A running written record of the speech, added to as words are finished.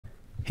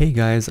Hey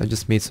guys, I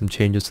just made some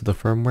changes to the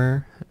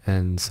firmware,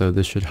 and so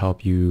this should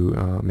help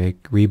you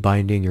make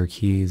rebinding your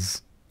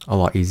keys a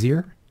lot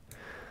easier.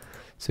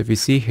 So if you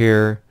see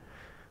here,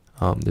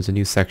 there's a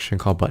new section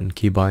called button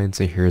keybinds,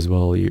 and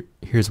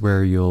here's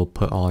where you'll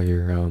put all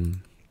your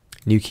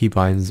new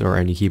keybinds or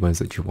any keybinds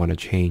that you want to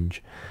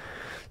change.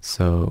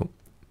 So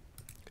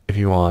if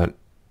you want,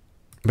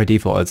 by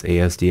default it's A,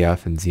 S, D,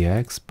 F, and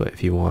ZX, but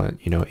if you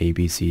want, A,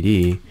 B, C,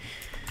 D,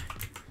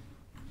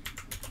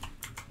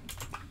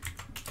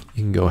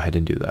 you can go ahead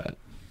and do that.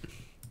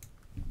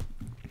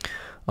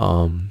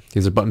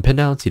 These are button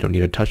pinouts. You don't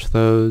need to touch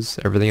those.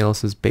 Everything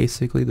else is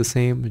basically the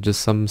same. Just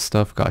some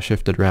stuff got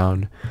shifted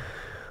around.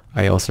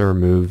 I also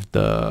removed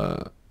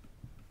the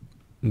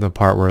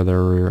part where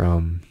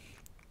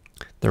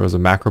there was a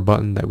macro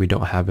button that we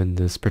don't have in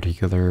this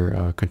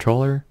particular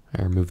controller.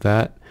 I removed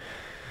that.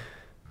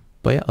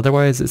 But yeah,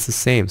 otherwise it's the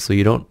same. So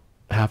you don't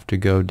have to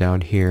go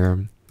down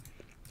here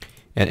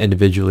and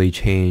individually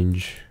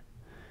change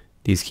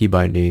these key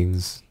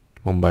bindings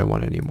one by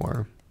one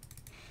anymore.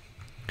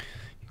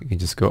 You can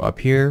just go up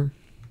here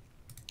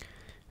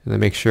and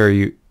then make sure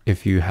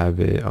if you have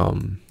it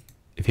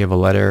if you have a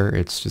letter,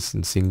 it's just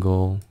in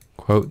single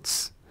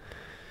quotes,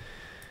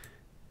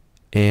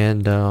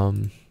 and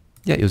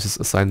yeah, you'll just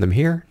assign them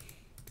here.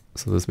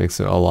 So this makes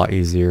it a lot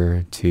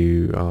easier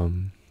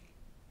to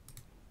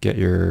get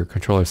your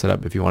controller set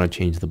up if you want to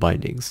change the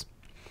bindings.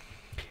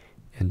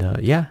 And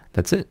yeah,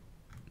 that's it.